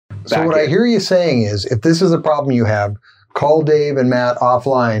So what I hear you saying is, if this is a problem you have, call Dave and Matt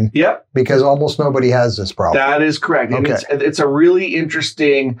offline. Yep. Because almost nobody has this problem. That is correct. And Okay. it's a really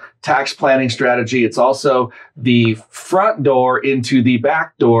interesting tax planning strategy. It's also the front door into the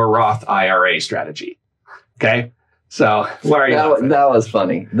backdoor Roth IRA strategy. Okay. So why are you laughing? That was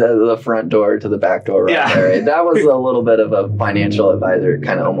funny. The front door to the back door. Right Yeah. there. That was a little bit of a financial advisor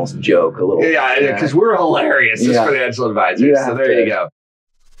kind of almost joke. A little. Yeah, because we're hilarious as financial advisors. You so have there to. you go.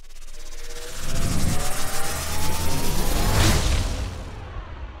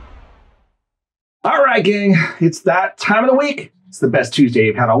 All right, gang. It's that time of the week. It's the best Tuesday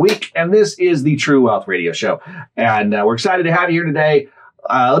you've had all week. And this is the True Wealth Radio Show. And we're excited to have you here today.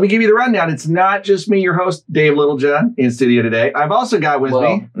 Let me give you the rundown. It's not just me, your host, Dave Littlejohn, in studio today. I've also got with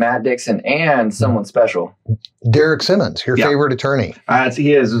me Matt Dixon and someone special. Derek Simmons, your favorite attorney.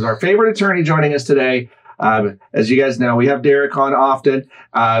 He is our favorite attorney joining us today. As you guys know, we have Derek on often.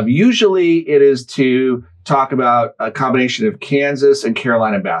 Usually it is to talk about a combination of Kansas and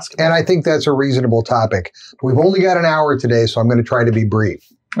Carolina basketball. And I think that's a reasonable topic. We've only got an hour today, so I'm going to try to be brief.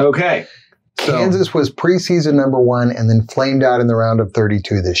 Okay. So, Kansas was preseason #1 and then flamed out in the round of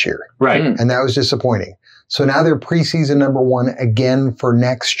 32 this year. right. And that was disappointing. So now they're preseason #1 again for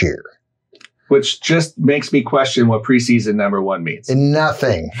next year. Which just makes me question what preseason #1 means. And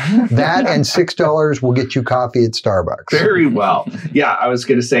nothing. That and $6 will get you coffee at Starbucks. Very well. Yeah, I was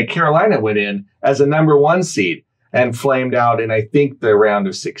going to say Carolina went in as a #1 seed and flamed out in, I think, the round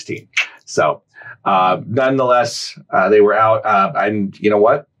of 16. So nonetheless, they were out. And you know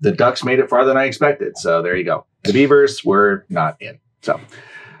what? The Ducks made it farther than I expected. So there you go. The Beavers were not in. So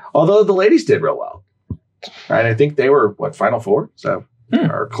although the ladies did real well. Right? I think they were, Final Four? So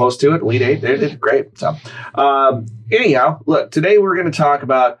or close to it, Elite 8. They did great. So anyhow, look, today we're going to talk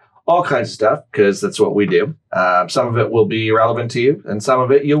about all kinds of stuff because that's what we do. Some of it will be relevant to you and some of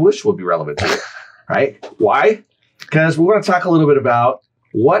it you wish will be relevant to you. Right? Why? Because we want to talk a little bit about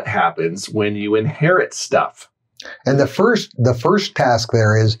what happens when you inherit stuff. And the first task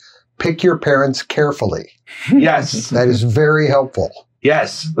there is pick your parents carefully. Yes. That is very helpful.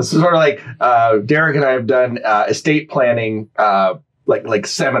 Yes. This is sort of like Derek and I have done estate planning like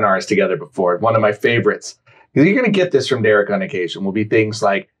seminars together before. One of my favorites. Because you're going to get this from Derek on occasion will be things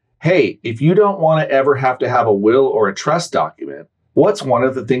like, hey, if you don't want to ever have to have a will or a trust document, what's one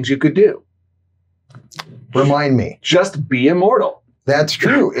of the things you could do? Remind me. Just be immortal. That's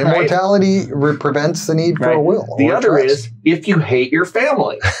true. Right? Immortality prevents the need for a will. The or other trust. is if you hate your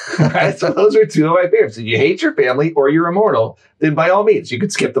family. Right? So those are two of my favorites. If you hate your family or you're immortal, then by all means, you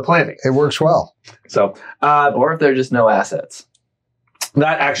could skip the planning. It works well. So, Or if there's just no assets.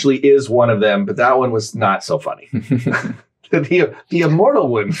 that actually is one of them, but that one was not so funny. The immortal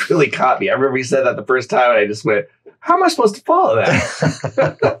one really caught me. I remember he said that the first time, and I just went, how am I supposed to follow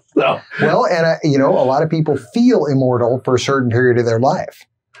that? So, Well, and a lot of people feel immortal for a certain period of their life.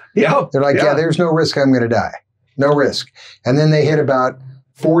 yeah. They're like, yeah, there's no risk I'm going to die. No risk. And then they hit about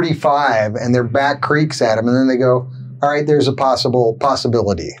 45 and their back creaks at them. And then they go, all right, there's a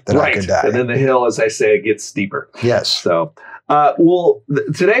possibility that I could die. And then the hill, as I say, it gets steeper. Yes. So,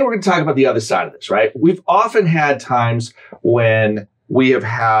 today we're going to talk about the other side of this, right? We've often had times when we have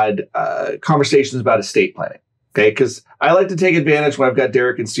had conversations about estate planning, okay? Because I like to take advantage when I've got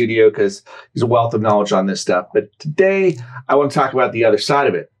Derek in studio because he's a wealth of knowledge on this stuff. But today I want to talk about the other side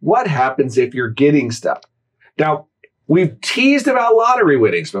of it. What happens if you're getting stuff? Now, we've teased about lottery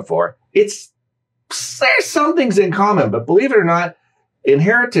winnings before. There's some things in common, but believe it or not,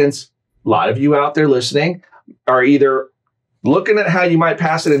 inheritance, a lot of you out there listening are either looking at how you might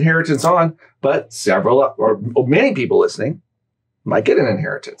pass an inheritance on, but several or many people listening might get an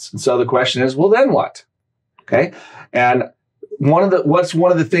inheritance. And so the question is, well, then what? Okay. And what's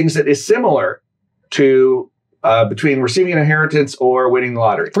one of the things that is similar to between receiving an inheritance or winning the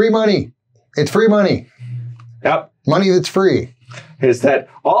lottery? Free money. It's free money. Yep. Money that's free. Is that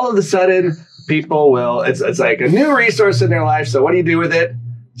all of a sudden people will, it's like a new resource in their life. So what do you do with it?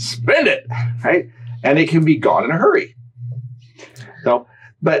 Spend it, right? And it can be gone in a hurry. So,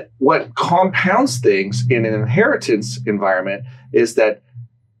 but what compounds things in an inheritance environment is that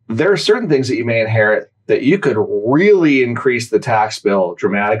there are certain things that you may inherit that you could really increase the tax bill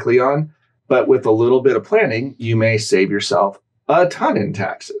dramatically on, but with a little bit of planning, you may save yourself a ton in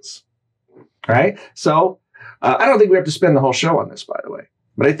taxes, right? So I don't think we have to spend the whole show on this, by the way,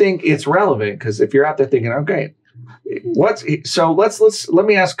 but I think it's relevant because if you're out there thinking, okay, let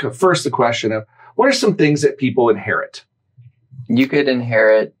me ask first the question of what are some things that people inherit? You could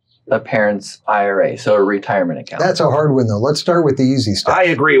inherit a parent's IRA, so a retirement account. That's a hard one, though. Let's start with the easy stuff. I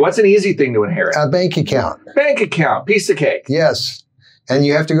agree. What's an easy thing to inherit? A bank account. Bank account, piece of cake. Yes. And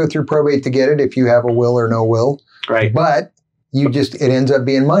you have to go through probate to get it if you have a will or no will. Right. But it ends up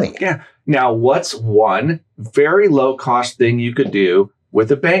being money. Yeah. Now, what's one very low cost thing you could do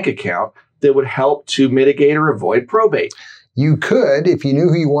with a bank account that would help to mitigate or avoid probate? You could, if you knew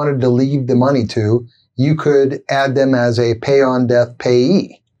who you wanted to leave the money to, you could add them as a pay on death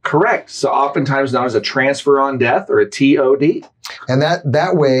payee. Correct. So oftentimes known as a transfer on death or a TOD. And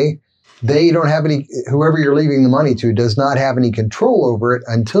that way, they don't have whoever you're leaving the money to does not have any control over it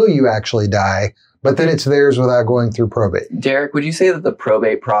until you actually die, but then it's theirs without going through probate. Derek, would you say that the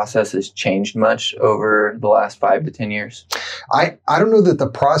probate process has changed much over the last 5 to 10 years? I don't know that the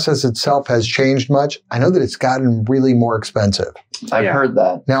process itself has changed much. I know that it's gotten really more expensive. I've heard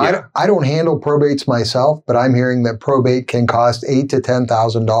that. Now, I don't handle probates myself, but I'm hearing that probate can cost $8,000 to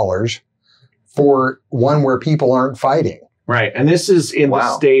 $10,000 for one where people aren't fighting. Right. And this is in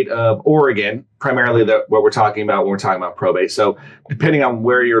the state of Oregon, primarily what we're talking about when we're talking about probate. So depending on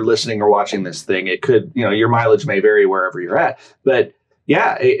where you're listening or watching this thing, it could, your mileage may vary wherever you're at. But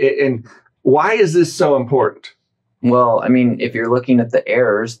yeah, and why is this so important? Well, I mean, if you're looking at the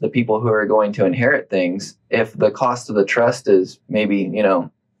heirs, the people who are going to inherit things, if the cost of the trust is maybe,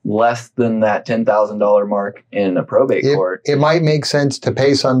 less than that $10,000 mark in a probate court, it might make sense to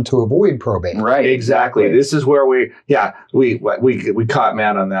pay some to avoid probate. Right. Exactly. This is where we caught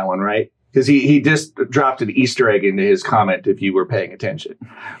Matt on that one, right? Because he just dropped an Easter egg into his comment, if you were paying attention,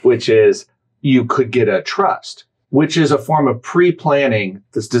 which is you could get a trust, which is a form of pre-planning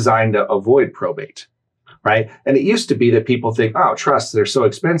that's designed to avoid probate. Right. And it used to be that people think, oh, trusts, they're so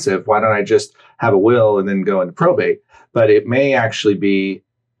expensive. Why don't I just have a will and then go into probate? But it may actually be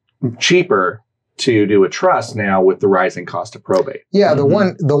cheaper to do a trust now with the rising cost of probate. Yeah. The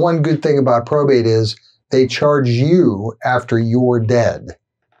one good thing about probate is they charge you after you're dead.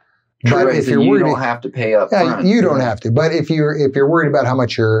 But if you don't have to pay up front. You don't have to. But if you're worried about how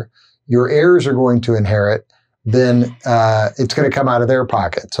much your heirs are going to inherit, then it's going to come out of their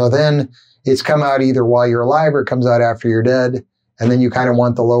pocket. So then it's come out either while you're alive or it comes out after you're dead. And then you kind of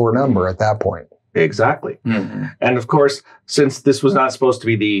want the lower number at that point. Exactly. Mm-hmm. And of course, since this was not supposed to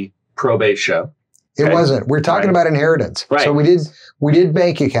be the probate show. It wasn't. We're talking about inheritance. Right. So we did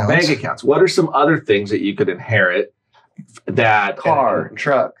bank accounts. Bank accounts. What are some other things that you could inherit that... Car,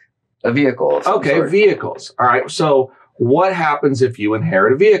 truck, a vehicle. Okay, vehicles. All right. So what happens if you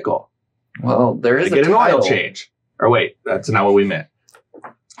inherit a vehicle? Well, there is get an oil change. Or wait, that's not what we meant.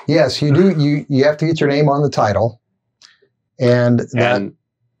 Yes, you do. You have to get your name on the title. And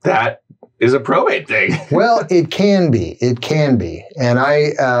that is a probate thing. Well, it can be. It can be. And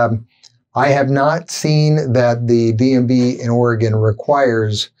I have not seen that the DMV in Oregon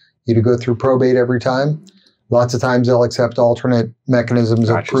requires you to go through probate every time. Lots of times they'll accept alternate mechanisms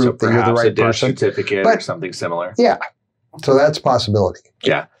of proof that you're the right person. A death certificate or something similar. Yeah. So that's a possibility.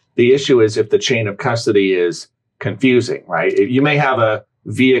 Yeah. The issue is if the chain of custody is confusing, right? You may have a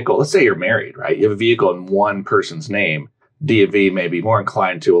vehicle. Let's say you're married, right? You have a vehicle in one person's name. DMV may be more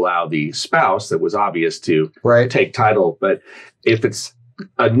inclined to allow the spouse that was obvious to take title. But if it's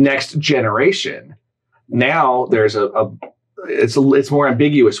a next generation, now there's it's more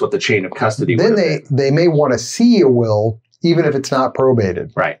ambiguous what the chain of custody would Then they may want to see a will, even if it's not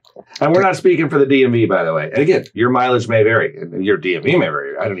probated. Right. And we're not speaking for the DMV, by the way. And again, your mileage may vary. And your DMV may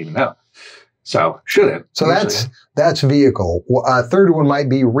vary. I don't even know. So shouldn't. So that's vehicle. Third one might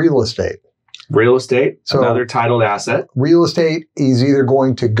be real estate. Real estate, another titled asset. Real estate is either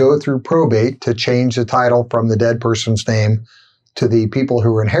going to go through probate to change the title from the dead person's name to the people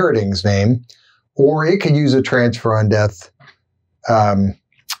who are inheriting's name, or it could use a transfer on death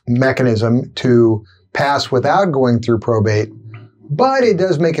mechanism to pass without going through probate, but it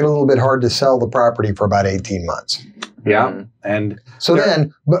does make it a little bit hard to sell the property for about 18 months. Yeah. And so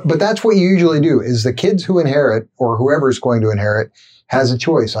but that's what you usually do is the kids who inherit or whoever's going to inherit has a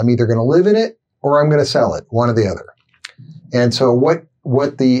choice. I'm either going to live in it or I'm going to sell it, one or the other. And so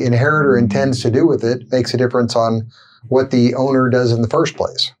what the inheritor intends to do with it makes a difference on what the owner does in the first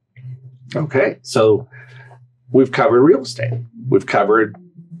place. Okay. So we've covered real estate. We've covered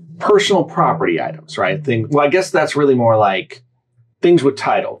personal property items, right? Well, I guess that's really more like things with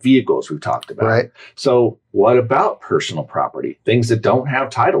title, vehicles we've talked about. Right. So what about personal property? Things that don't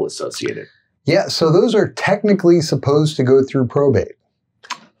have title associated? Yeah. So those are technically supposed to go through probate.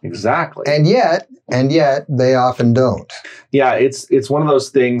 Exactly. And yet they often don't. Yeah, it's one of those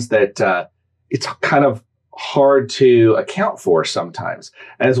things that it's kind of hard to account for sometimes.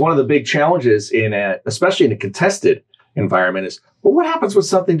 And it's one of the big challenges especially in a contested environment is, well, what happens when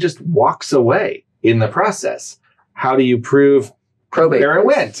something just walks away in the process? How do you prove probate where it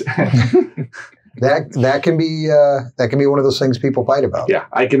went? that can be one of those things people fight about. Yeah,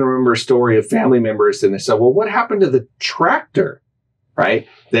 I can remember a story of family members, and they said, "Well, what happened to the tractor?" Right,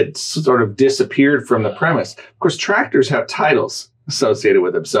 that sort of disappeared from the premise. Of course, tractors have titles associated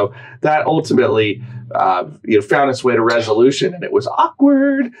with them, so that ultimately, found its way to resolution, and it was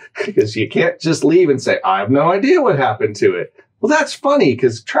awkward because you can't just leave and say, "I have no idea what happened to it." Well, that's funny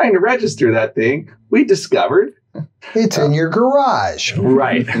because trying to register that thing, we discovered it's in your garage.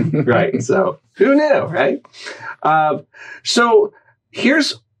 Right, right. So who knew, right? So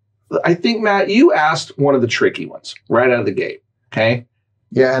here's, I think, Matt, you asked one of the tricky ones right out of the gate. Okay.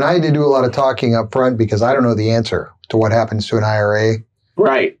 Yeah, and I had to do a lot of talking up front because I don't know the answer to what happens to an IRA.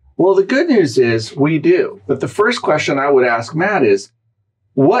 Right. Well, the good news is we do. But the first question I would ask Matt is,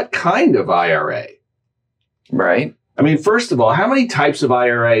 what kind of IRA? Right. I mean, first of all, how many types of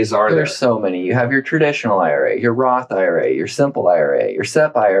IRAs are there? There's so many. You have your traditional IRA, your Roth IRA, your simple IRA, your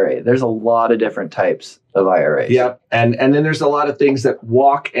SEP IRA. There's a lot of different types of IRAs. Yep. And then there's a lot of things that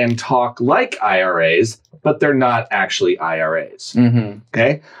walk and talk like IRAs, but they're not actually IRAs. Mm-hmm.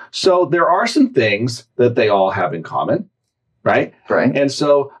 Okay. So there are some things that they all have in common, right? Right. And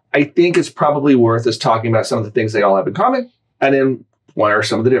so I think it's probably worth us talking about some of the things they all have in common, and then what are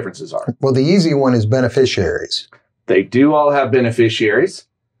some of the differences are. Well, the easy one is beneficiaries. They do all have beneficiaries,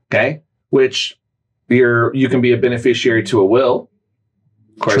 okay, which you can be a beneficiary to a will.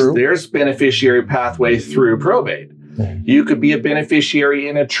 Of course, True. There's beneficiary pathway through probate. Mm. You could be a beneficiary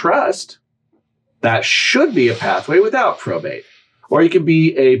in a trust. That should be a pathway without probate. Or you could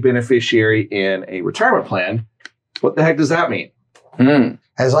be a beneficiary in a retirement plan. What the heck does that mean?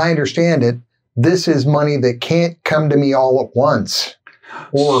 As I understand it, this is money that can't come to me all at once.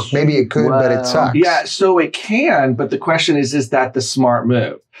 Or maybe it could, but it sucks. Yeah, so it can, but the question is that the smart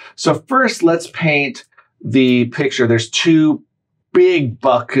move? So first, let's paint the picture. There's two big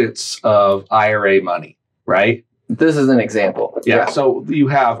buckets of IRA money, right? This is an example. Yeah. So you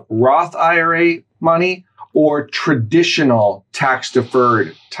have Roth IRA money or traditional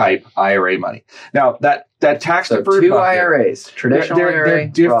tax-deferred type IRA money. Now, that tax-deferred two IRAs, traditional IRA, they're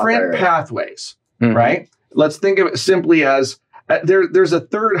different Roth IRA. pathways, Mhm. right? Let's think of it simply as there's a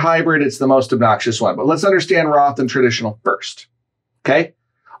third hybrid. It's the most obnoxious one, but let's understand Roth and traditional first. Okay.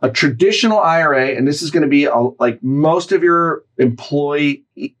 A traditional IRA, and this is going to be like most of your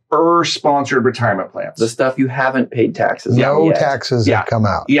employer-sponsored retirement plans. The stuff you haven't paid taxes on No yet. taxes have come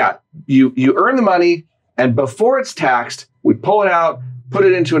out. Yeah. You earn the money, and before it's taxed, we pull it out, put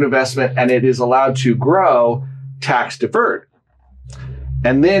it into an investment, and it is allowed to grow tax deferred.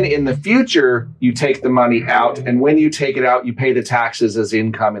 And then in the future, you take the money out, and when you take it out, you pay the taxes as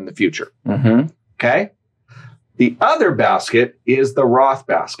income in the future. Mm-hmm. Okay? The other basket is the Roth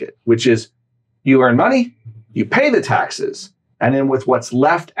basket, which is you earn money, you pay the taxes, and then with what's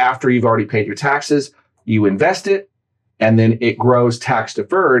left after you've already paid your taxes, you invest it, and then it grows tax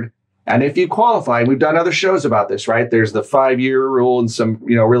deferred. And if you qualify, we've done other shows about this, right? There's the 5-year rule and some,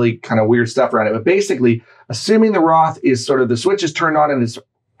 really kind of weird stuff around it. But basically, assuming the Roth is sort of the switch is turned on and it's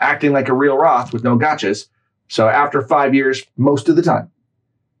acting like a real Roth with no gotchas. So after 5 years, most of the time.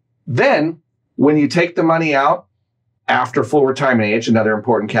 Then when you take the money out after full retirement age, another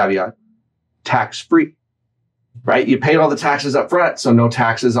important caveat, tax-free, right? You paid all the taxes up front, so no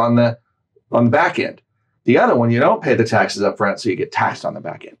taxes on the back end. The other one, you don't pay the taxes up front, so you get taxed on the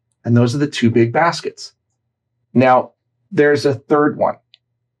back end. And those are the two big baskets. Now, there's a third one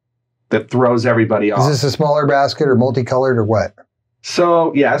that throws everybody off. Is this a smaller basket or multicolored or what?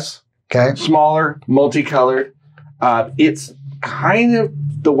 So, yes, Okay. smaller, multicolored. It's kind of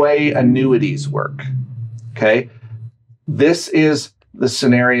the way annuities work. Okay. This is the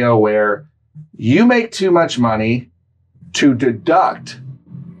scenario where you make too much money to deduct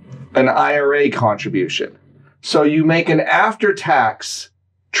an IRA contribution. So you make an after-tax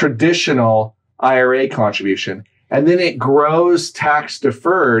traditional IRA contribution, and then it grows tax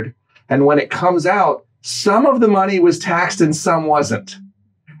deferred. And when it comes out, some of the money was taxed and some wasn't.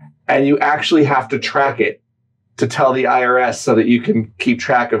 And you actually have to track it to tell the IRS so that you can keep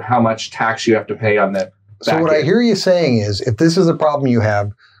track of how much tax you have to pay on the So back what I end. hear you saying is, if this is a problem you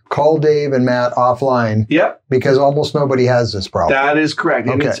have, call Dave and Matt offline Yep, because almost nobody has this problem. that is correct.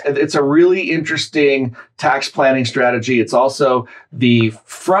 And Okay. it's a really interesting tax planning strategy. It's also the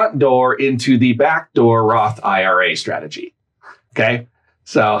front door into the backdoor Roth IRA strategy. Okay,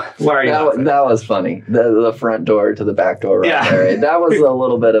 so where are you? That was funny. The front door to the back door. Right Yeah. there. That was a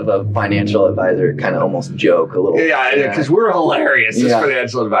little bit of a financial advisor kind of almost joke. A little. Yeah, because we're hilarious as Yeah.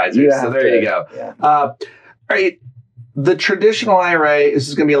 financial advisors. You So have there to- you go. Yeah. All right. The traditional IRA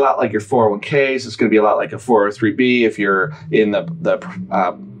is going to be a lot like your 401ks. It's going to be a lot like a 403b if you're in the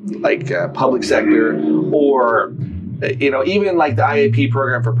public sector, or even like the IAP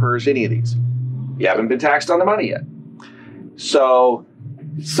program for PERS, any of these, you haven't been taxed on the money yet. So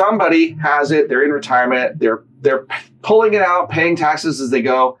somebody has it, they're in retirement, they're pulling it out, paying taxes as they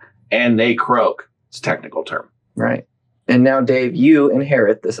go, and they croak. It's a technical term. Right. And now, Dave, you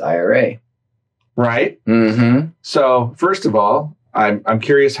inherit this IRA. Right? Mm-hmm. So first of all, I'm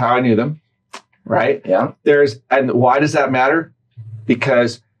curious how I knew them. Right? Yeah. And why does that matter?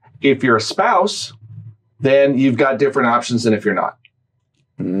 Because if you're a spouse, then you've got different options than if you're not.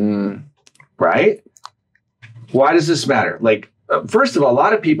 Right? Why does this matter? First of all, a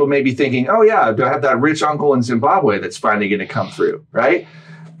lot of people may be thinking, oh yeah, do I have that rich uncle in Zimbabwe that's finally going to come through, right?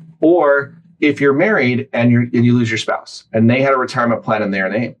 Or if you're married and you lose your spouse and they had a retirement plan in their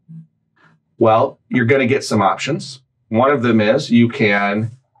name, well, you're going to get some options. One of them is you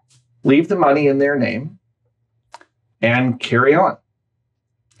can leave the money in their name and carry on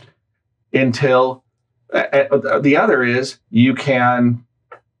until the other is you can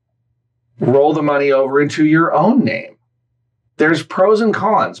roll the money over into your own name. There's pros and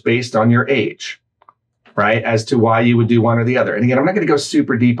cons based on your age, right? As to why you would do one or the other. And again, I'm not going to go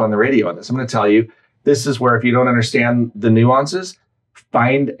super deep on the radio on this. I'm going to tell you, this is where if you don't understand the nuances,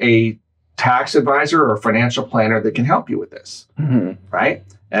 find a tax advisor or a financial planner that can help you with this, right?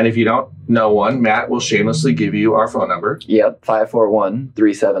 And if you don't know one, Matt will shamelessly give you our phone number. Yep,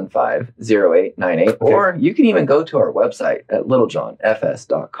 541-375-0898. Okay. Or you can even go to our website at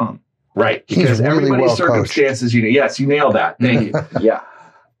littlejohnfs.com. Right. Because really everybody's circumstances, yes, you nailed that. Thank you. Yeah.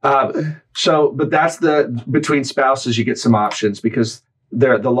 But that's between spouses, you get some options because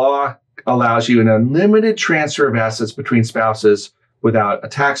the law allows you an unlimited transfer of assets between spouses without a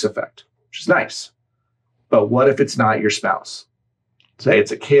tax effect, which is nice. But what if it's not your spouse? Say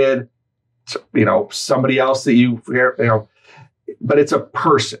it's a kid, somebody else that but it's a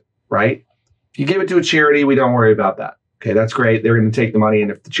person, right? If you give it to a charity, we don't worry about that. Okay, that's great. They're going to take the money.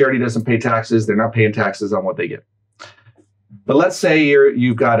 And if the charity doesn't pay taxes, they're not paying taxes on what they get. But let's say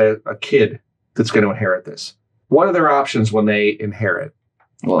you've got a kid that's going to inherit this. What are their options when they inherit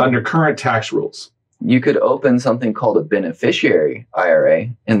under current tax rules? You could open something called a beneficiary IRA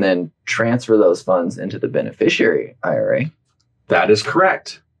and then transfer those funds into the beneficiary IRA. That is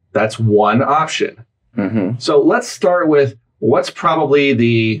correct. That's one option. Mm-hmm. So let's start with what's probably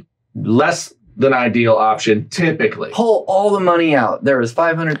the less than ideal option typically. Pull all the money out. There was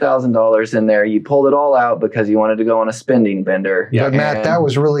 $500,000 in there. You pulled it all out because you wanted to go on a spending bender. Yeah, but Matt, that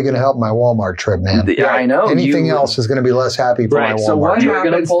was really going to help my Walmart trip, man. Yeah, I know. Anything else is going to be less happy for my Walmart. So what you're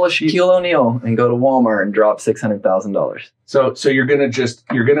going to pull a Shaquille O'Neal and go to Walmart and drop $600,000. So you're going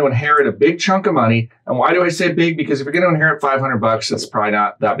to inherit a big chunk of money. And why do I say big? Because if you're going to inherit $500, it's probably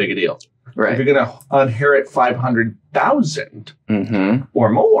not that big a deal. Right. If you're going to inherit 500,000 or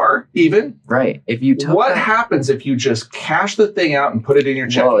more, even. Right. If you took what happens if you just cash the thing out and put it in your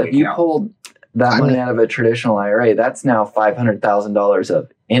checking account? Well, if you pulled that money out of a traditional IRA, that's now $500,000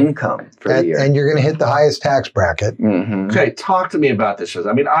 of income for the year. And you're going to hit the highest tax bracket. Okay, talk to me about this.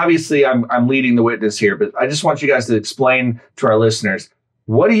 I mean, obviously, I'm leading the witness here, but I just want you guys to explain to our listeners,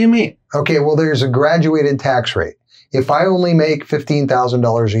 what do you mean? Okay, well, there's a graduated tax rate. If I only make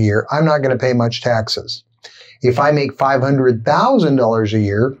 $15,000 a year, I'm not going to pay much taxes. If I make $500,000 a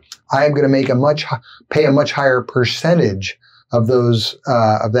year, I am going to pay a much higher percentage of those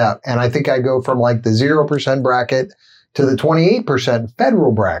of that. And I think I go from like the 0% bracket to the 28%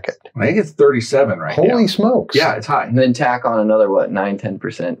 federal bracket. I think it's 37 right now. Holy smokes. Yeah, it's high. And then tack on another,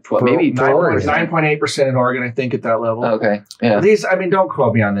 9-10%? Maybe 9.8% in Oregon, I think, at that level. Okay. Yeah. These, don't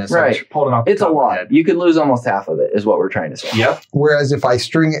quote me on this. Right. I'm pulling it off it's a lot. You could lose almost half of it, is what we're trying to say. Yep. Whereas if I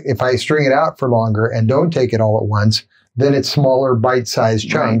string it out for longer and don't take it all at once, then it's smaller bite-sized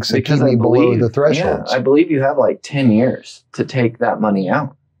chunks that keep me below the thresholds. Yeah, I believe you have 10 years to take that money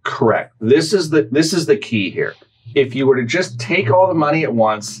out. Correct. This is the key here. If you were to just take all the money at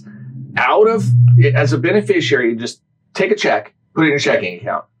once as a beneficiary, just take a check, put it in your checking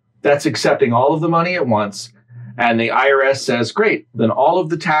account. That's accepting all of the money at once. And the IRS says, great, then all of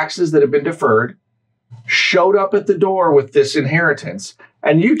the taxes that have been deferred showed up at the door with this inheritance.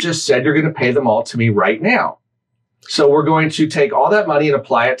 And you just said you're going to pay them all to me right now. So we're going to take all that money and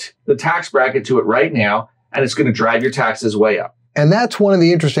apply it, the tax bracket to it right now. And it's going to drive your taxes way up. And that's one of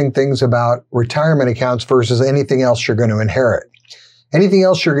the interesting things about retirement accounts versus anything else you're going to inherit. Anything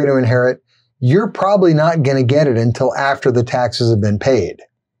else you're going to inherit, you're probably not going to get it until after the taxes have been paid.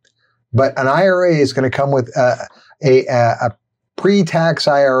 But an IRA is going to come with a pre-tax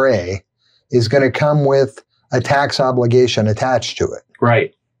IRA is going to come with a tax obligation attached to it.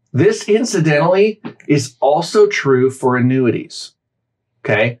 Right. This, incidentally, is also true for annuities.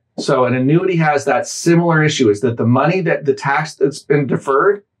 Okay. So an annuity has that similar issue, is that the money that the tax that's been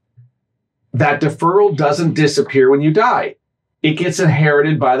deferred, that deferral doesn't disappear when you die. It gets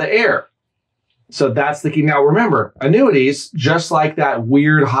inherited by the heir. So that's the key. Now, remember, annuities, just like that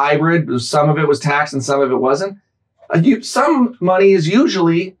weird hybrid, some of it was taxed and some of it wasn't. Some money is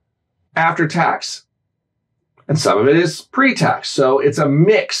usually after tax and some of it is pre-tax. So it's a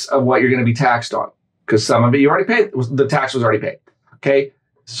mix of what you're going to be taxed on, because some of it you already paid. The tax was already paid. Okay.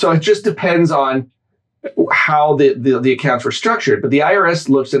 So it just depends on how the accounts were structured. But the IRS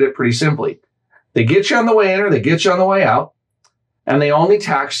looks at it pretty simply. They get you on the way in or they get you on the way out, and they only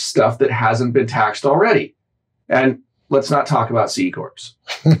tax stuff that hasn't been taxed already. And let's not talk about C Corps.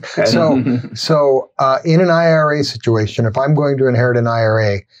 Okay? So in an IRA situation, if I'm going to inherit an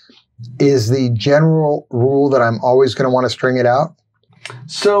IRA, is the general rule that I'm always going to want to string it out?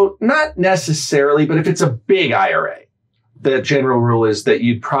 So not necessarily, but if it's a big IRA, the general rule is that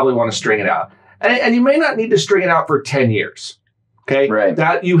you'd probably want to string it out. And you may not need to string it out for 10 years. Okay. Right.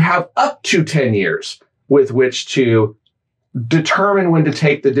 That you have up to 10 years with which to determine when to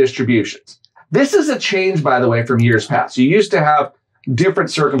take the distributions. This is a change, by the way, from years past. You used to have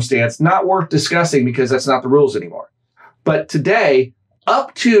different circumstance, not worth discussing because that's not the rules anymore. But today,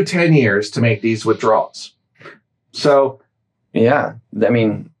 up to 10 years to make these withdrawals. So, yeah, I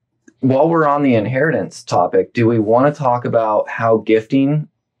mean, while we're on the inheritance topic, do we want to talk about how gifting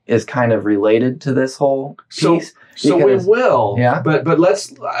is kind of related to this whole piece? So we will, yeah. But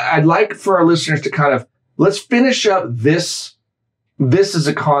I'd like for our listeners to let's finish up this as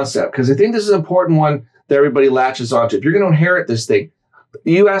a concept, because I think this is an important one that everybody latches onto. If you're going to inherit this thing,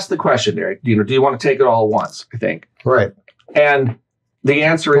 you asked the question, Derek, do you want to take it all at once, I think. Right. And the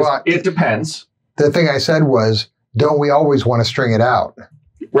answer is, it depends. The thing I said was, don't we always want to string it out?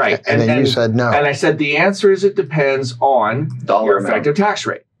 Right. And then you said no. And I said, the answer is it depends on your effective tax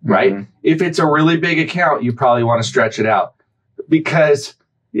rate, right? Mm-hmm. If it's a really big account, you probably want to stretch it out, because,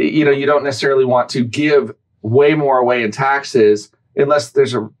 you don't necessarily want to give way more away in taxes unless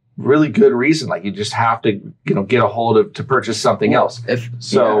there's a really good reason. Like you just have to, get a hold of to purchase something else.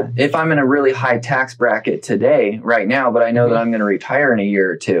 If I'm in a really high tax bracket today, right now, but I know that I'm going to retire in a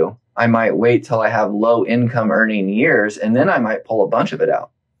year or two, I might wait till I have low income earning years, and then I might pull a bunch of it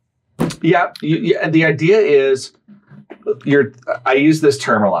out. Yeah. The idea is, I use this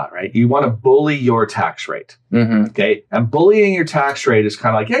term a lot, right? You want to bully your tax rate. Mm-hmm. Okay. And bullying your tax rate is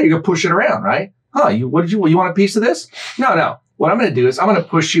kind of like, yeah, you're going to push it around, right? You want a piece of this? No. What I'm going to do is I'm going to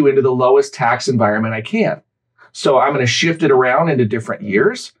push you into the lowest tax environment I can. So I'm going to shift it around into different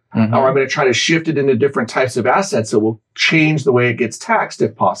years, or I'm going to try to shift it into different types of assets. So we'll change the way it gets taxed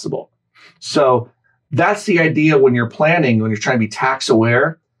if possible. So that's the idea when you're planning, when you're trying to be tax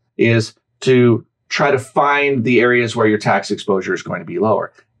aware, is to try to find the areas where your tax exposure is going to be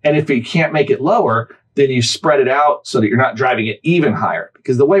lower. And if you can't make it lower, then you spread it out so that you're not driving it even higher.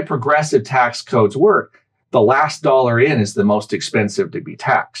 Because the way progressive tax codes work, the last dollar in is the most expensive to be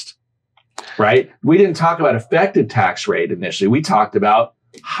taxed, right? We didn't talk about effective tax rate initially. We talked about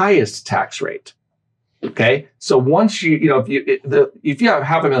highest tax rate. Okay. So once if you have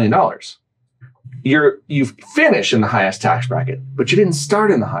 $500,000, you finish in the highest tax bracket, but you didn't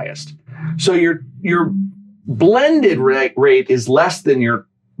start in the highest. So your blended rate is less than your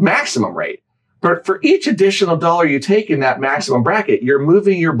maximum rate. But for each additional dollar you take in that maximum bracket, you're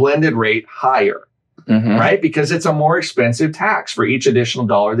moving your blended rate higher, right? Because it's a more expensive tax for each additional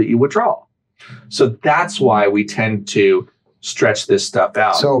dollar that you withdraw. So that's why we tend to stretch this stuff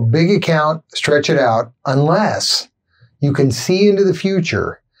out. So big account, stretch it out, unless you can see into the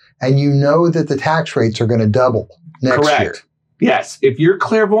future and you know that the tax rates are going to double next year. Yes. If you're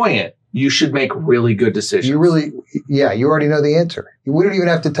clairvoyant, you should make really good decisions. You already know the answer. We don't even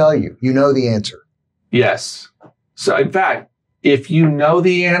have to tell you. You know the answer. Yes. So in fact, if you know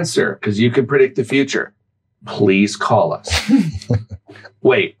the answer, because you can predict the future, please call us.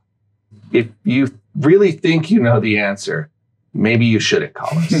 Wait, if you really think you know the answer, maybe you shouldn't call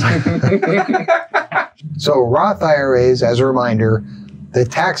us. So Roth IRAs, as a reminder, the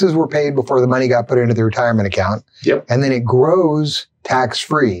taxes were paid before the money got put into the retirement account. Yep. And then it grows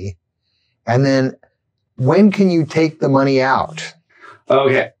tax-free. And then when can you take the money out?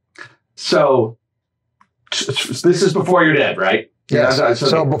 Okay. So this is before you're dead, right? Yes.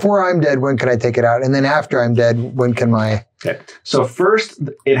 So before I'm dead, when can I take it out? And then after I'm dead, when can my... Okay. So first,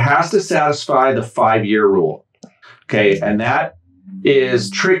 it has to satisfy the 5-year rule. Okay. And that is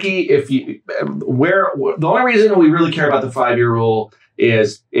tricky the only reason we really care about the 5-year rule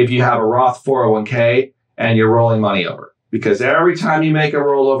is if you have a Roth 401k and you're rolling money over. Because every time you make a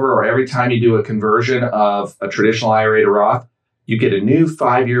rollover or every time you do a conversion of a traditional IRA to Roth, you get a new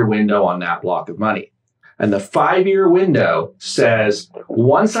 5-year window on that block of money. And the 5-year window says,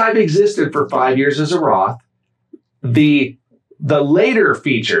 once I've existed for 5 years as a Roth, the later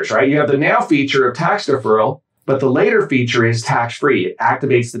features, right? You have the now feature of tax deferral, but the later feature is tax-free. It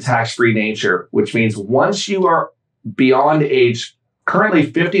activates the tax-free nature, which means once you are beyond age, currently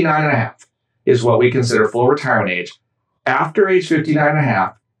 59 and a half is what we consider full retirement age. After age 59 and a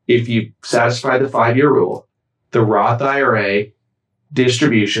half, if you satisfy the 5-year rule, the Roth IRA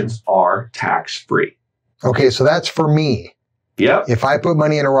distributions are tax-free. Okay, so that's for me. Yep. If I put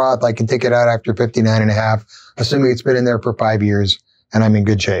money in a Roth, I can take it out after 59 and a half, assuming it's been in there for 5 years and I'm in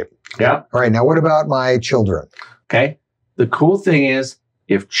good shape. Yep. All right, now what about my children? Okay. The cool thing is,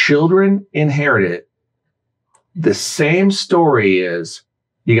 if children inherit it, the same story is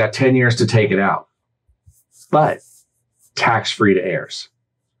you got 10 years to take it out, but tax-free to heirs.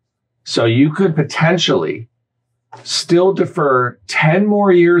 So you could potentially still defer 10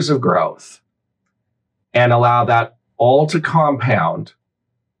 more years of growth and allow that all to compound.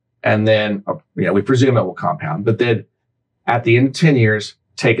 And then, we presume it will compound, but then at the end of 10 years,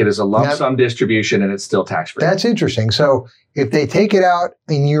 take it as a lump sum distribution and it's still tax-free. That's interesting. So if they take it out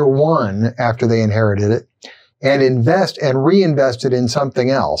in year 1 after they inherited it and invest and reinvest it in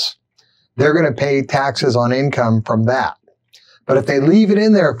something else, they're going to pay taxes on income from that. But if they leave it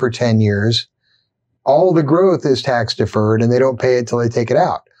in there for 10 years, all the growth is tax deferred and they don't pay it till they take it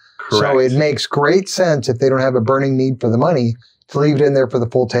out. Correct. So it makes great sense if they don't have a burning need for the money to leave it in there for the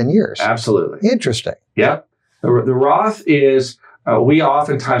full 10 years. Absolutely. Interesting. Yep. The Roth is, we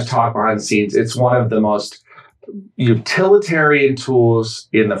oftentimes talk behind the scenes, it's one of the most utilitarian tools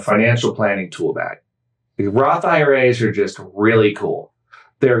in the financial planning tool bag. The Roth IRAs are just really cool.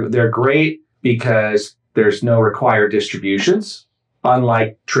 They're great because there's no required distributions,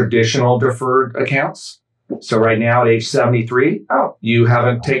 unlike traditional deferred accounts. So right now at age 73, you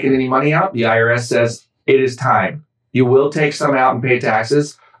haven't taken any money out. The IRS says it is time. You will take some out and pay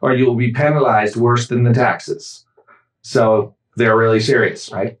taxes, or you will be penalized worse than the taxes. So they're really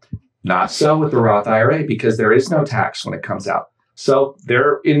serious, right? Not so with the Roth IRA, because there is no tax when it comes out. So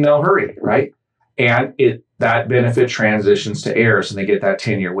they're in no hurry, right? And that benefit transitions to heirs and they get that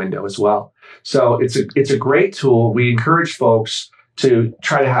 10-year window as well. So it's a great tool. We encourage folks to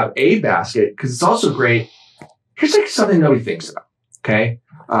try to have a basket because it's also great. Here's like something nobody thinks about, okay?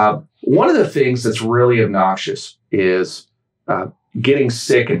 One of the things that's really obnoxious is getting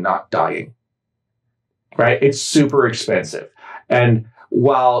sick and not dying, right? It's super expensive. And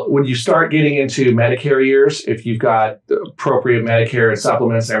when you start getting into Medicare years, if you've got the appropriate Medicare and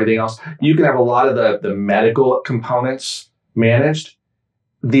supplements and everything else, you can have a lot of the medical components managed.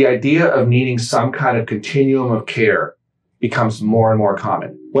 The idea of needing some kind of continuum of care becomes more and more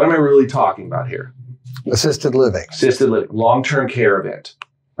common. What am I really talking about here? Assisted living. Assisted living, long-term care event,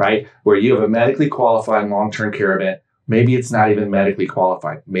 right? Where you have a medically qualified long-term care event. Maybe it's not even medically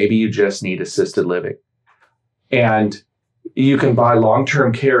qualified. Maybe you just need assisted living. And you can buy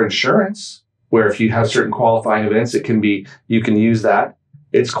long-term care insurance, where if you have certain qualifying events, you can use that.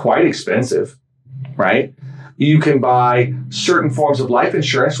 It's quite expensive, right? You can buy certain forms of life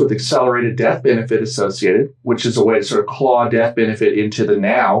insurance with accelerated death benefit associated, which is a way to sort of claw death benefit into the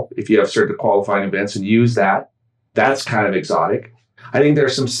now if you have certain qualifying events and use that. That's kind of exotic. I think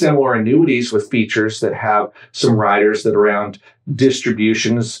there's some similar annuities with features that have some riders that are around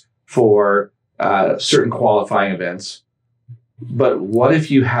distributions for certain qualifying events. But what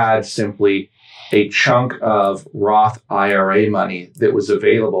if you had simply a chunk of Roth IRA money that was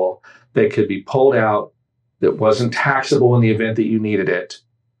available that could be pulled out, that wasn't taxable in the event that you needed it?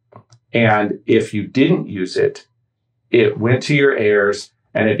 And if you didn't use it, it went to your heirs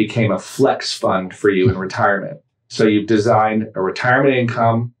and it became a flex fund for you in retirement. So you've designed a retirement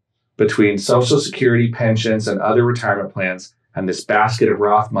income between Social Security, pensions, and other retirement plans. And this basket of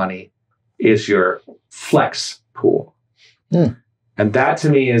Roth money is your flex pool. And that to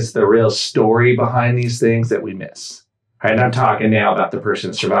me is the real story behind these things that we miss. Right? And I'm talking now about the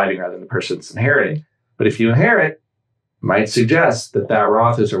person surviving rather than the person's inheriting. But if you inherit, might suggest that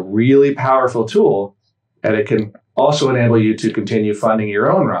Roth is a really powerful tool, and it can also enable you to continue funding your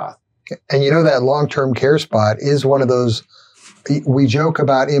own Roth. And that long-term care spot is one of those, we joke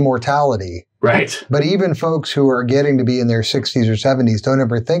about immortality. Right. But even folks who are getting to be in their 60s or 70s don't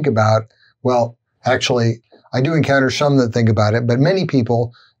ever think about, well, actually, I do encounter some that think about it, but many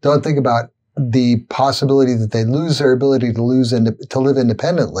people don't think about the possibility that they lose their ability to live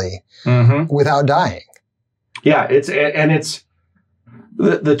independently without dying. Yeah, it's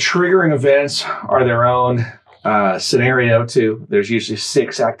the triggering events are their own scenario too. There's usually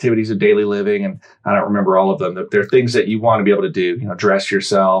 6 activities of daily living, and I don't remember all of them. There are things that you want to be able to do. Dress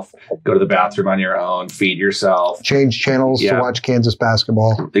yourself, go to the bathroom on your own, feed yourself, change channels to watch Kansas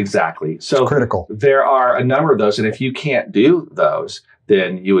basketball. Exactly. So it's critical. There are a number of those, and if you can't do those,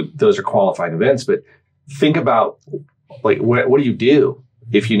 then those are qualifying events. But think about what do you do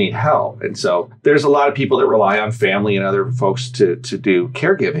if you need help? And so there's a lot of people that rely on family and other folks to do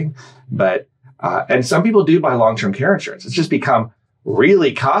caregiving, but and some people do buy long-term care insurance. It's just become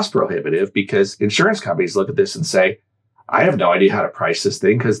really cost prohibitive because insurance companies look at this and say, I have no idea how to price this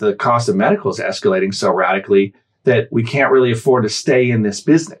thing because the cost of medical is escalating so radically that we can't really afford to stay in this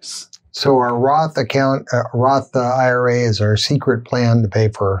business. So our Roth IRA is our secret plan to pay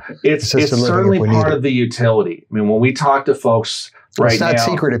for assisted living. It's certainly part of the utility. I mean, when we talk to folks right now, it's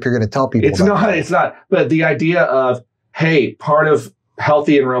not secret if you're going to tell people. It's not. But the idea of, hey, part of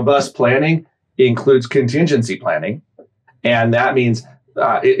healthy and robust planning includes contingency planning. And that means,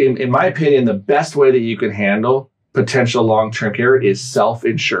 in my opinion, the best way that you can handle potential long-term care is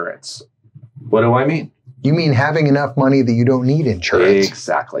self-insurance. What do I mean? You mean having enough money that you don't need insurance.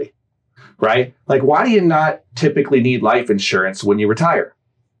 Exactly. Right? Like, why do you not typically need life insurance when you retire?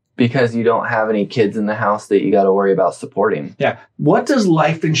 Because you don't have any kids in the house that you got to worry about supporting. Yeah. What does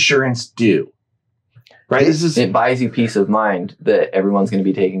life insurance do? Right? It buys you peace of mind that everyone's going to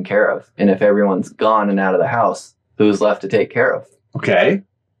be taken care of. And if everyone's gone and out of the house, who's left to take care of? Okay.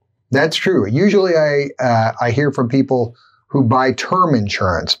 That's true. Usually I hear from people who buy term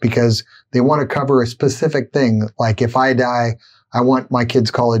insurance because they want to cover a specific thing. Like if I die, I want my kids'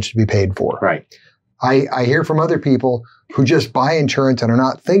 college to be paid for. Right. I hear from other people who just buy insurance and are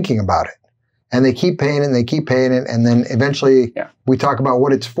not thinking about it. And they keep paying it and they keep paying it. And then eventually we talk about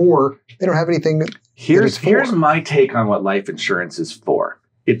what it's for. They don't have anything. Here's my take on what life insurance is for.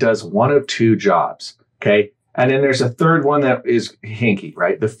 It does one of 2 jobs. Okay. And then there's a third one that is hinky,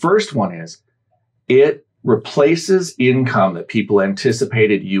 right? The first one is it replaces income that people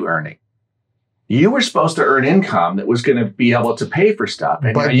anticipated you earning. You were supposed to earn income that was going to be able to pay for stuff.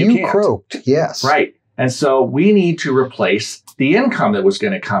 And but you can't. Croaked, yes. Right. And so we need to replace the income that was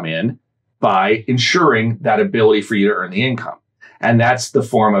going to come in by ensuring that ability for you to earn the income. And that's the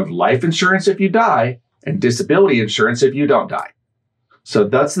form of life insurance if you die and disability insurance if you don't die. So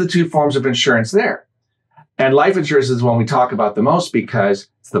that's the 2 forms of insurance there. And life insurance is one we talk about the most because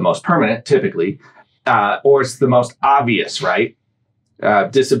it's the most permanent typically, or it's the most obvious, right?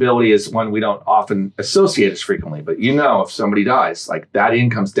 Disability is one we don't often associate as frequently, but if somebody dies, like that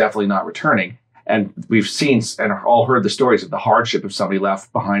income's definitely not returning. And we've seen and all heard the stories of the hardship of somebody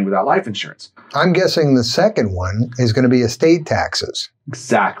left behind without life insurance. I'm guessing the second one is going to be estate taxes.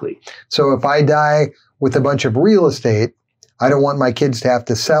 Exactly. So if I die with a bunch of real estate, I don't want my kids to have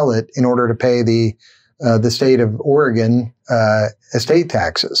to sell it in order to pay the state of Oregon estate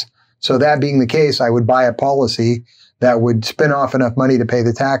taxes. So that being the case, I would buy a policy that would spin off enough money to pay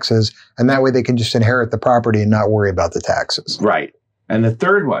the taxes, and that way they can just inherit the property and not worry about the taxes. Right. And the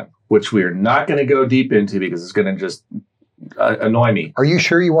third one, which we're not going to go deep into because it's going to just annoy me. Are you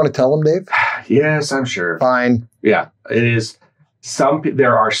sure you want to tell them, Dave? Yes, I'm sure. Fine. Yeah, it is.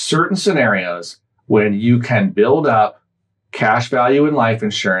 There are certain scenarios when you can build up cash value in life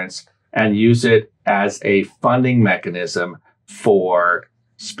insurance and use it as a funding mechanism for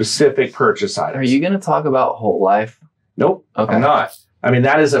specific purchase items. Are you going to talk about whole life? Nope, okay. I'm not. I mean,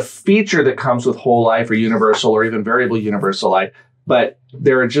 that is a feature that comes with whole life or universal or even variable universal life. But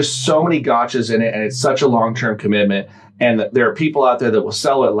there are just so many gotchas in it, and it's such a long-term commitment. And there are people out there that will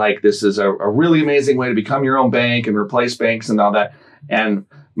sell it like this is a really amazing way to become your own bank and replace banks and all that. And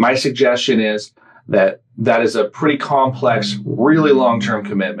my suggestion is that is a pretty complex, really long-term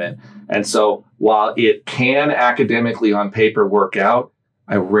commitment. And so while it can academically on paper work out,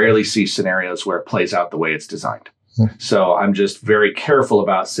 I rarely see scenarios where it plays out the way it's designed. So I'm just very careful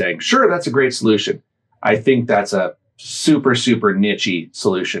about saying, sure, that's a great solution. I think that's a super, super niche-y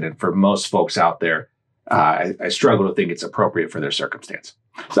solution. And for most folks out there, I struggle to think it's appropriate for their circumstance.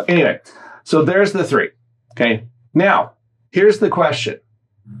 So anyway, so there's the 3. Okay. Now, here's the question.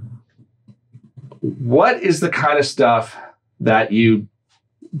 What is the kind of stuff that you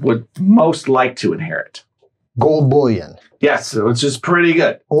would most like to inherit? Gold bullion. Yes, which is pretty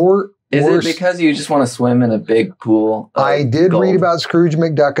good. Or is it because you just want to swim in a big pool? I did read about Scrooge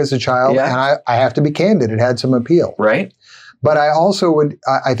McDuck as a child, and I have to be candid, it had some appeal. Right. But I also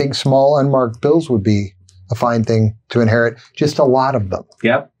I think small unmarked bills would be a fine thing to inherit, just a lot of them.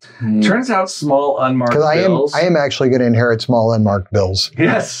 Yep. Turns out small unmarked bills. I am actually going to inherit small unmarked bills.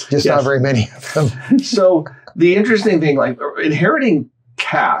 Yes. Just not very many of them. So the interesting thing, like inheriting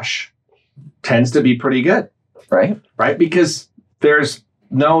cash tends to be pretty good. right? Because there's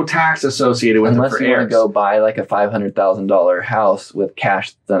no tax associated with Unless it for you want to heirs. go buy like a $500,000 house with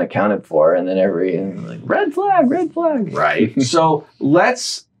cash that's unaccounted for, and then like red flag. Right. So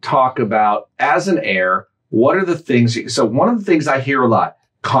let's talk about, as an heir, what are the things? So one of the things I hear a lot,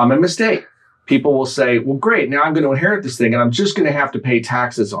 common mistake. People will say, well, great, now I'm going to inherit this thing and I'm just going to have to pay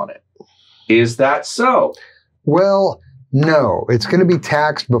taxes on it. Is that so? Well, no, it's going to be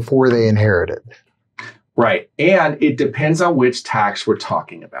taxed before they inherit it. Right. And it depends on which tax we're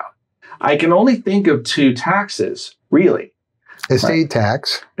talking about. I can only think of two taxes, really. Estate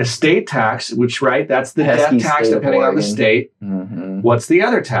tax. Estate tax, which, right, that's the Pesky death tax state of depending on the Oregon. state. Mm-hmm. What's the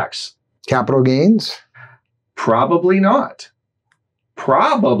other tax? Capital gains. Probably not.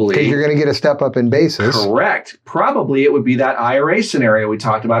 Probably. Because you're going to get a step up in basis. Correct. Probably it would be that IRA scenario we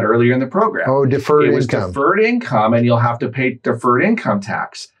talked about earlier in the program. Oh, deferred It was income. deferred income, and you'll have to pay deferred income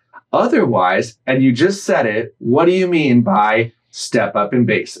tax. Otherwise, and you just said it, what do you mean by step up in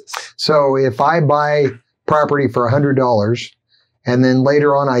basis? So if I buy property for $100 and then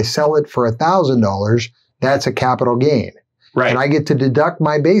later on I sell it for $1,000, that's a capital gain. Right. And I get to deduct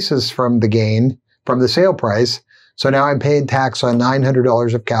my basis from the gain, from the sale price. So now I'm paying tax on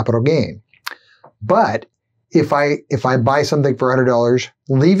 $900 of capital gain. But if I buy something for $100,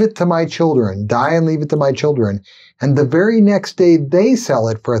 leave it to my children, die and leave it to my children, and the very next day they sell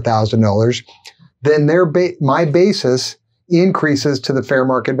it for $1,000, then my basis increases to the fair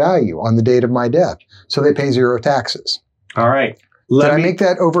market value on the date of my death. So they pay zero taxes. All right. Did I make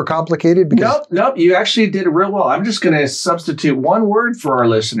that overcomplicated? Because Nope. You actually did it real well. I'm just going to substitute one word for our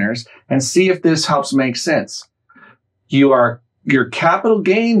listeners and see if this helps make sense. Your capital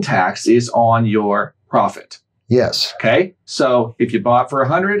gain tax is on your profit. Yes. Okay. So if you bought for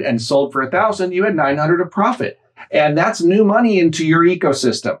 100 and sold for 1,000, you had 900 of profit. And that's new money into your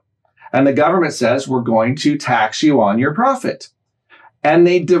ecosystem. And the government says, we're going to tax you on your profit. And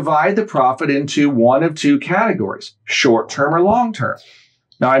they divide the profit into one of two categories, short-term or long-term.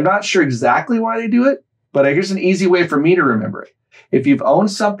 Now, I'm not sure exactly why they do it, but here's an easy way for me to remember it. If you've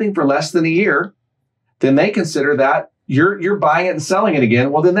owned something for less than a year, then they consider that you're buying it and selling it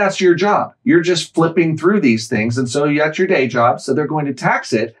again. Well, then that's your job. You're just flipping through these things. And so that's your day job. So they're going to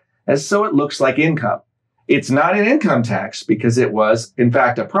tax it as so it looks like income. It's not an income tax because it was, in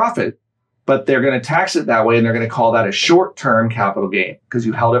fact, a profit, but they're going to tax it that way. And they're going to call that a short-term capital gain because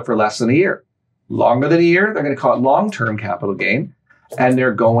you held it for less than a year. Longer than a year, they're going to call it long-term capital gain. And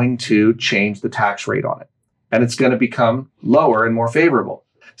they're going to change the tax rate on it. And it's going to become lower and more favorable.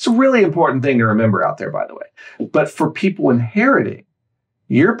 It's a really important thing to remember out there, by the way. But for people inheriting,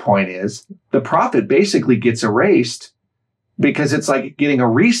 your point is the profit basically gets erased because it's like getting a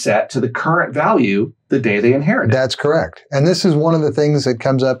reset to the current value the day they inherit it. That's correct. And this is one of the things that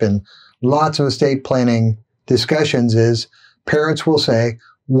comes up in lots of estate planning discussions is parents will say,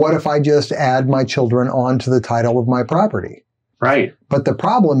 what if I just add my children onto the title of my property? Right. But the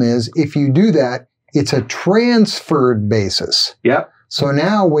problem is if you do that, it's a transferred basis. Yep. So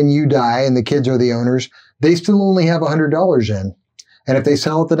now when you die and the kids are the owners, they still only have $100 in. And if they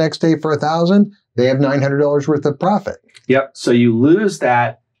sell it the next day for $1,000, they have $900 worth of profit. Yep. So you lose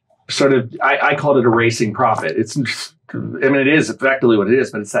that sort of, I called it erasing profit. It is effectively what it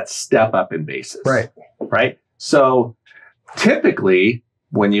is, but it's that step up in basis. Right. Right. So typically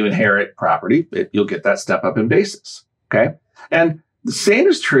when you inherit property, you'll get that step up in basis. Okay. And the same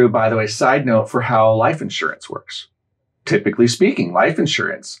is true, by the way, side note, for how life insurance works. Typically speaking, life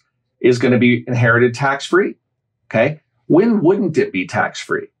insurance is going to be inherited tax-free. Okay. When wouldn't it be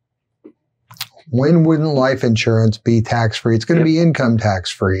tax-free? When wouldn't life insurance be tax-free? It's going to be income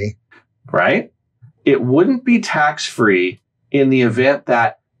tax-free. Right? It wouldn't be tax-free in the event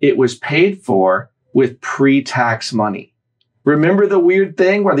that it was paid for with pre-tax money. Remember the weird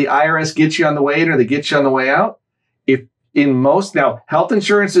thing where the IRS gets you on the way in or they get you on the way out? Now, health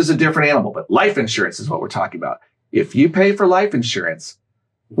insurance is a different animal, but life insurance is what we're talking about. If you pay for life insurance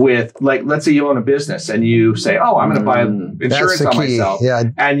with, like, let's say you own a business and you say, oh, I'm going to buy insurance on myself. Yeah.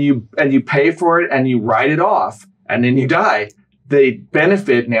 And you pay for it and you write it off and then you die, the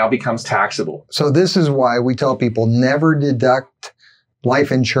benefit now becomes taxable. So this is why we tell people never deduct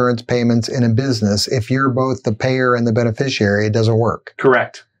life insurance payments in a business. If you're both the payer and the beneficiary, it doesn't work.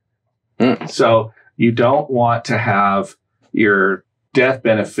 Correct. So you don't want to have your death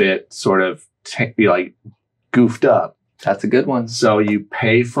benefit sort of be like goofed up. That's a good one. So you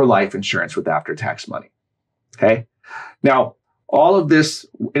pay for life insurance with after-tax money. Okay. Now, all of this,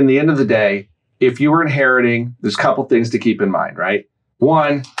 in the end of the day, if you were inheriting, there's a couple things to keep in mind, right?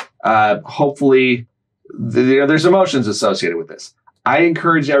 One, hopefully, there's emotions associated with this. I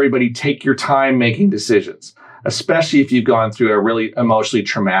encourage everybody, take your time making decisions. especially if you've gone through a really emotionally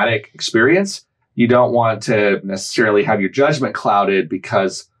traumatic experience. You don't want to necessarily have your judgment clouded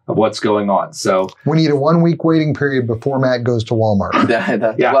because of what's going on. So we need a 1 week waiting period before Matt goes to Walmart.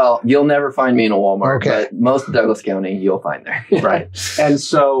 Yeah. Well, you'll never find me in a Walmart, Okay. but most of Douglas County, you'll find there. Right. And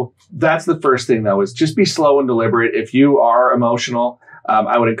so that's the first thing, though, is just be slow and deliberate. If you are emotional,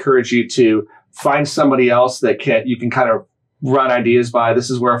 I would encourage you to find somebody else that you can kind of run ideas by. This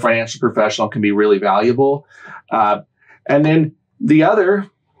is where a financial professional can be really valuable. And then the other,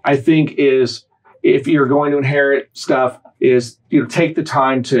 I think, is if you're going to inherit stuff, is take the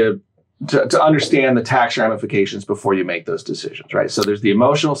time to understand the tax ramifications before you make those decisions, right? So there's the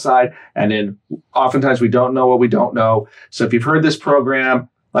emotional side, and then oftentimes we don't know what we don't know. So if you've heard this program,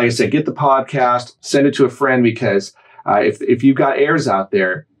 like I said, get the podcast, send it to a friend, because if you've got heirs out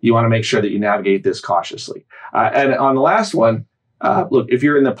there, you want to make sure that you navigate this cautiously. And on the last one, look, if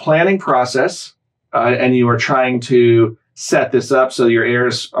you're in the planning process and you are trying to set this up so your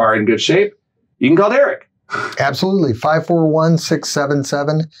heirs are in good shape, you can call Derek. Absolutely.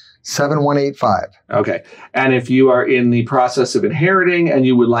 541-677-7185. Okay. And if you are in the process of inheriting and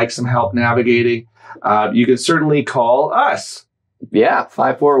you would like some help navigating, you can certainly call us. Yeah,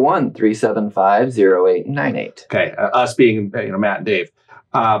 541-375-0898. Okay. Us being Matt and Dave.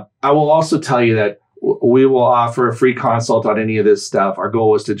 I will also tell you that we will offer a free consult on any of this stuff. Our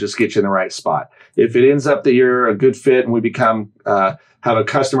goal is to just get you in the right spot. If it ends up that you're a good fit and we become have a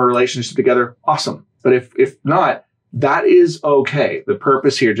customer relationship together, awesome. But if not, that is okay. The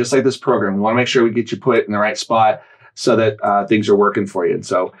purpose here, just like this program, we want to make sure we get you put in the right spot so that things are working for you. And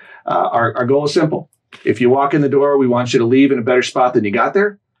so our goal is simple. If you walk in the door, we want you to leave in a better spot than you got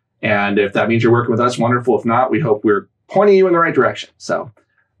there. And if that means you're working with us, wonderful. If not, we hope we're pointing you in the right direction. So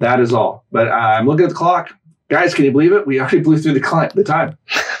that is all. But I'm looking at the clock. Guys, can you believe it? We already blew through the time.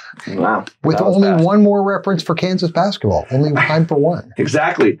 Wow. With only fast. one more reference for Kansas basketball. Only time for one.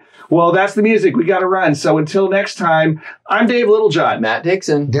 Exactly. Well, that's the music. We got to run. So until next time, I'm Dave Littlejohn. Matt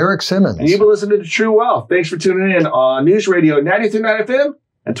Dixon. Derek Simmons. And you've been listening to True Wealth. Thanks for tuning in on News Radio 93.9 FM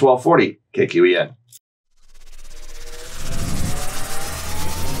and 1240 KQEN.